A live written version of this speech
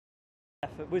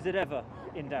effort. Was it ever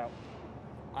in doubt?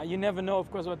 You never know,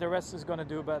 of course, what the rest is going to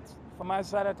do, but from my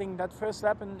side, I think that first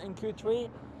lap in Q3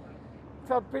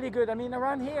 felt pretty good. I mean,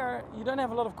 around here, you don't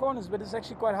have a lot of corners, but it's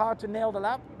actually quite hard to nail the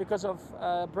lap because of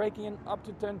braking in up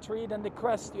to turn 3. Then the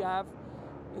crest you have,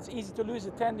 it's easy to lose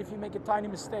a 10 if you make a tiny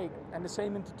mistake, and the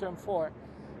same into turn 4.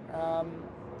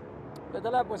 But the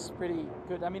lap was pretty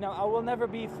good. I mean, I will never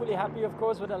be fully happy, of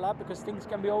course, with the lap because things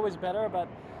can be always better, but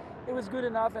it was good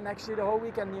enough. And actually the whole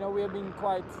weekend, you know, we have been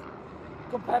quite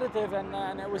competitive,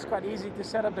 and it was quite easy to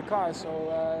set up the car.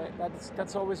 So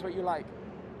that's always what you like.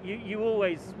 You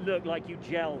always look like you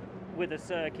gel with a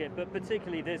circuit, but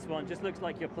particularly this one just looks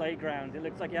like your playground. It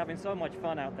looks like you're having so much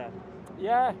fun out there.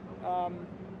 Yeah,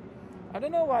 I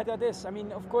don't know why that is. I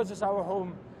mean, of course, it's our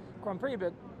home Grand Prix,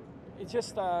 but it's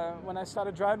just when I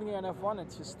started driving here in F1,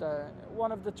 it's just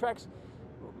one of the tracks.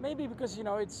 Maybe because, you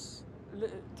know, it's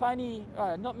tiny,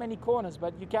 not many corners,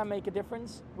 but you can make a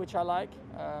difference, which I like.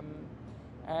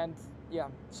 And yeah,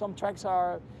 some tracks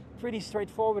are pretty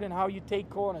straightforward in how you take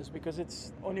corners because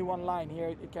it's only one line. Here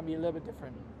it can be a little bit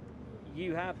different.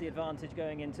 You have the advantage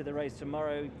going into the race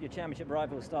tomorrow. Your championship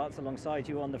rival starts alongside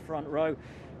you on the front row.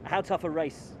 How tough a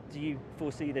race do you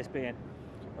foresee this being?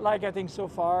 Like I think so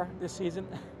far this season,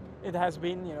 it has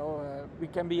been. You know, we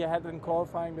can be ahead in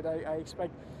qualifying, but I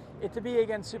expect it to be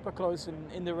again super close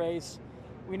in the race.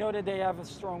 We know that they have a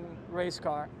strong race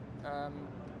car.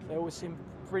 They always seem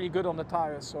pretty good on the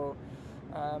tires. So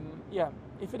yeah,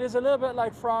 if it is a little bit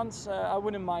like France, I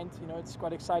wouldn't mind. You know, it's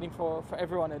quite exciting for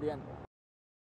everyone at the end.